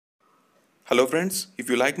Hello friends, if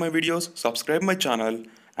you like my videos, subscribe my channel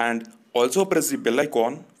and also press the bell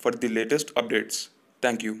icon for the latest updates.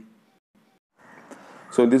 Thank you.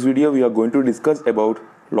 So in this video we are going to discuss about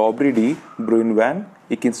Lobry de Bruyn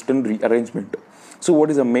Ekenstein rearrangement. So what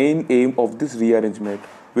is the main aim of this rearrangement,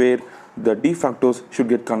 where the D-fructose should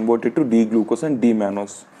get converted to D-glucose and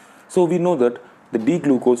D-mannose. So we know that the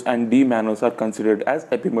D-glucose and D-mannose are considered as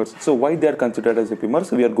epimers. So why they are considered as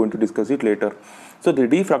epimers, we are going to discuss it later. So the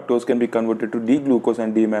D-fructose can be converted to D-glucose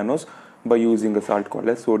and D-mannose by using a salt called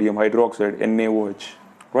as sodium hydroxide, NaOH,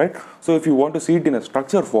 right? So if you want to see it in a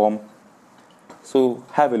structure form, so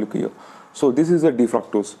have a look here. So this is the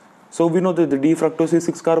D-fructose. So we know that the D-fructose is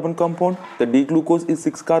 6-carbon compound, the D-glucose is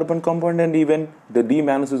 6-carbon compound, and even the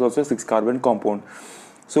D-mannose is also a 6-carbon compound.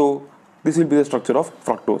 So this will be the structure of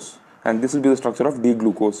fructose, and this will be the structure of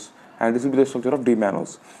D-glucose, and this will be the structure of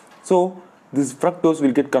D-mannose. So this fructose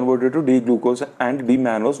will get converted to D-glucose and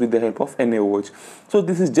D-mannose with the help of NaOH. So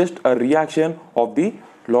this is just a reaction of the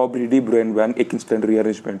Lobry de Bruyn Ekenstein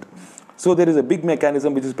rearrangement. So there is a big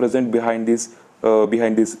mechanism which is present behind this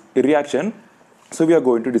reaction. So we are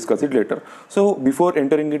going to discuss it later. So before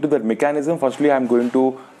entering into that mechanism, firstly I am going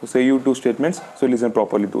to say you two statements. So listen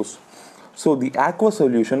properly those. So the aqueous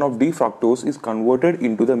solution of D-fructose is converted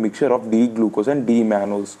into the mixture of D-glucose and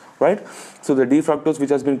D-mannose, right? So the D-fructose which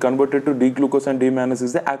has been converted to D-glucose and D-mannose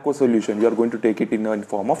is the aqueous solution. You are going to take it in a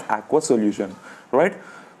form of aqueous solution, right?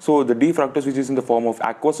 So the D-fructose which is in the form of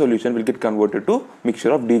aqueous solution will get converted to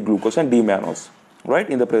mixture of D-glucose and D-mannose, right?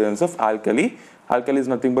 In the presence of alkali. Alkali is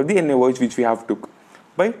nothing but the NaOH which we have took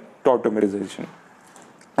by tautomerization.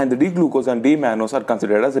 And the D-glucose and D-mannose are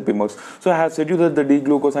considered as epimers. So I have said you that the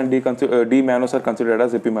D-glucose and D-mannose are considered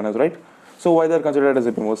as epimers, right? So why they are considered as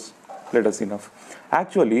epimers? Let us see now.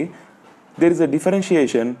 Actually, there is a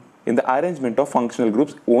differentiation in the arrangement of functional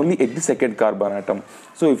groups only at the second carbon atom.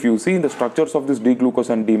 So if you see in the structures of this D-glucose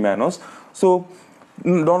and D-mannose, so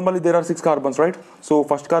normally there are 6 carbons, right? So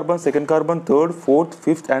first carbon, second carbon, third, fourth,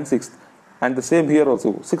 fifth and sixth. And the same here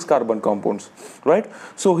also, 6 carbon compounds, right?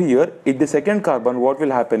 So here, in the second carbon, what will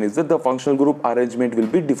happen is that the functional group arrangement will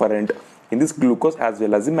be different in this glucose as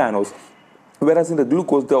well as the mannose. Whereas in the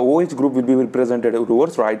glucose, the OH group will be represented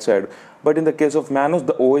towards right side. But in the case of mannose,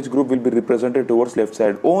 the OH group will be represented towards left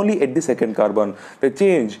side, only at the second carbon. The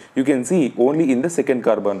change you can see only in the second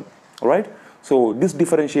carbon, right? So this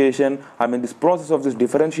differentiation, this process of this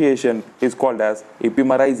differentiation is called as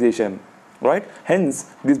epimerization. Right? Hence,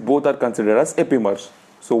 these both are considered as epimers.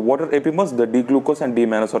 So what are epimers? The D-glucose and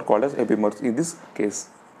D-mannose are called as epimers in this case.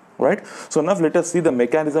 Right? So now let us see the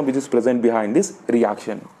mechanism which is present behind this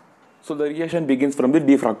reaction. So the reaction begins from the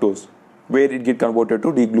D-fructose, where it gets converted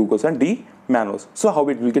to D-glucose and D-mannose. So how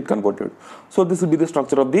it will get converted? So this will be the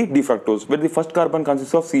structure of the D-fructose, where the first carbon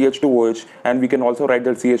consists of CH2OH, and we can also write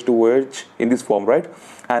that CH2OH in this form, right?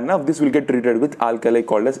 And now this will get treated with alkali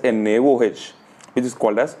called as NaOH, which is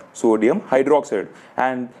called as sodium hydroxide.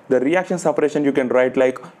 And the reaction separation you can write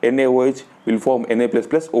like NaOH will form Na++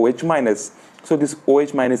 OH-. So this OH-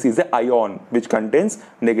 is the ion which contains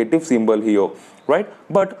negative symbol here, right?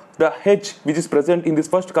 But the H which is present in this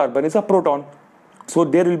first carbon is a proton. So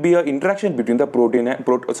there will be an interaction between the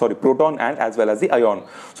proton and as well as the ion.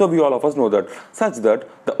 So we all of us know that, such that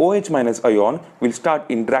the OH- ion will start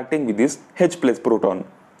interacting with this H+ proton,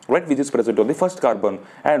 right, which is present on the first carbon,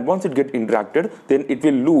 and once it get interacted, then it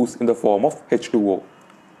will lose in the form of H2O,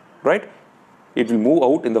 right? It will move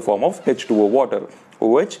out in the form of H2O, water.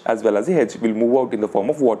 OH as well as the H will move out in the form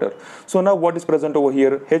of water. So now what is present over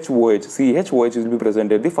here? HOH. See, HOH will be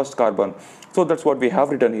present at the first carbon. So that's what we have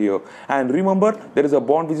written here. And remember, there is a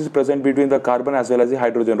bond which is present between the carbon as well as the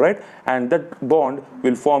hydrogen, right? And that bond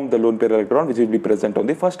will form the lone pair electron which will be present on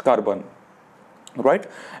the first carbon, right?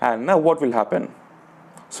 And now what will happen?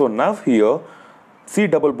 So now here C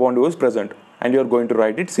double bond O is present, and you are going to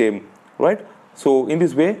write it same, right? So in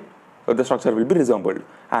this way the structure will be resembled.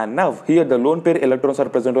 And now here the lone pair electrons are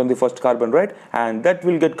present on the first carbon, right? And that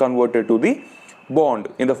will get converted to the bond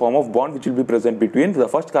in the form of bond which will be present between the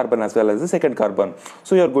first carbon as well as the second carbon.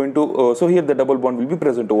 So you are going to so here the double bond will be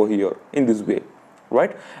present over here in this way,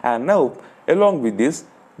 right? And now along with this,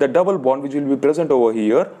 the double bond which will be present over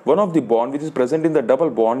here, one of the bond which is present in the double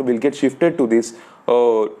bond will get shifted to this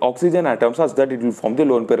oxygen atom, such that it will form the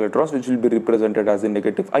lone pair electrons which will be represented as a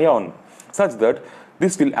negative ion, such that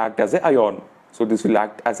this will act as a ion. So this will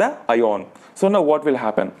act as a ion. So now what will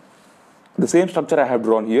happen? The same structure I have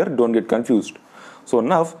drawn here, don't get confused. So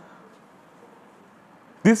now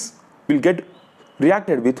this will get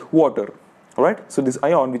reacted with water, right? So this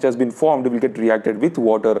ion which has been formed will get reacted with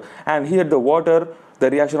water, and here the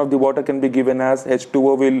reaction of the water can be given as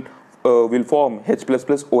H2O will will form H++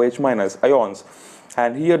 OH- ions,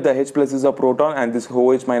 and here the H+ is a proton and this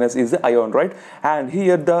OH- is the ion, right? And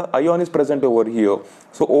here the ion is present over here,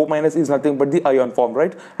 so O- is nothing but the ion form,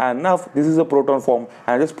 right? And now this is a proton form,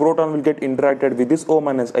 and this proton will get interacted with this O-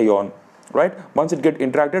 ion, right? Once it get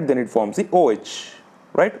interacted, then it forms the OH,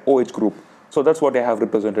 right? OH group. So that's what I have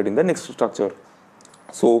represented in the next structure.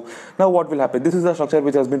 So now what will happen? This is the structure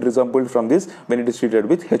which has been resembled from this when it is treated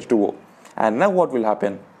with H2O. And now what will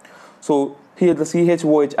happen? So here the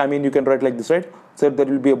CHOH, I mean, you can write like this, right? So there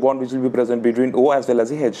will be a bond which will be present between O as well as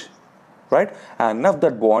the H, right? And now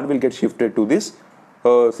that bond will get shifted to this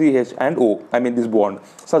CH and O, I mean this bond,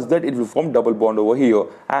 such that it will form double bond over here.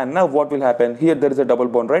 And now what will happen? Here there is a double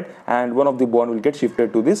bond, right? And one of the bond will get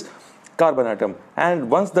shifted to this carbon atom,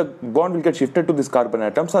 and once the bond will get shifted to this carbon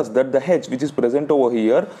atom, such that the H which is present over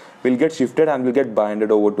here will get shifted and will get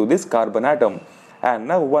binded over to this carbon atom. And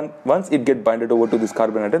now once it get binded over to this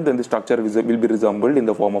carbon atom, then the structure will be resembled in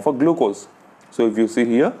the form of a glucose. So if you see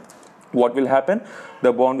here, what will happen?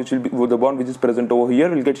 The bond which is present over here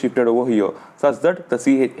will get shifted over here, such that the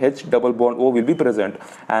CH double bond O will be present.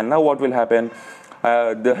 And now what will happen?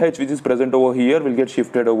 The H which is present over here will get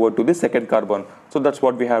shifted over to the second carbon. So that's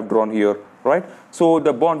what we have drawn here, right? So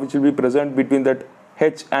the bond which will be present between that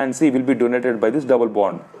H and C will be donated by this double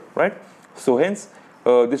bond, right? So hence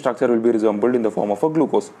this structure will be resembled in the form of a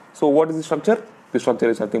glucose. So what is the structure? The structure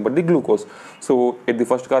is nothing but the glucose. So at the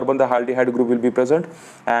first carbon the aldehyde group will be present,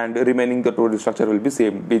 and remaining the total structure will be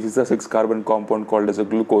same, which is a 6-carbon compound called as a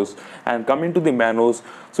glucose. And coming to the mannose,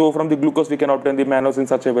 so from the glucose we can obtain the mannose in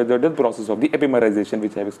such a way that the process of the epimerization,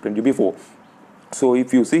 which I have explained to you before. So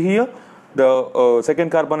if you see here, the second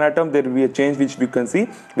carbon atom, there will be a change which we can see,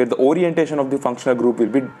 where the orientation of the functional group will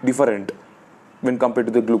be different when compared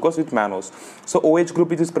to the glucose with mannose. So OH group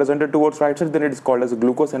which is presented towards right side, then it is called as a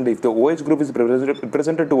glucose, and if the OH group is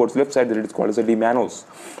presented towards left side, then it is called as a D-mannose.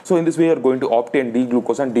 So in this way, you are going to obtain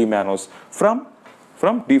D-glucose and D-mannose from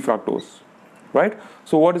D-fructose, right?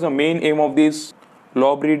 So what is the main aim of this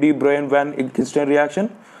Lobry de Bruyn Ekenstein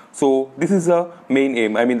reaction? So this is the main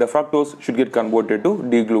aim. I mean, the fructose should get converted to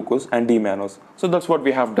D-glucose and D-mannose. So that's what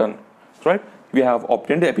we have done, right? We have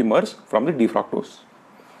obtained the epimers from the D-fructose.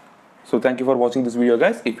 So thank you for watching this video,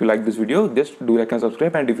 guys. If you like this video, just do like and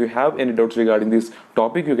subscribe, and if you have any doubts regarding this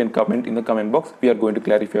topic, you can comment in the comment box. We are going to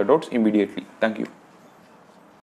clarify your doubts immediately. Thank you.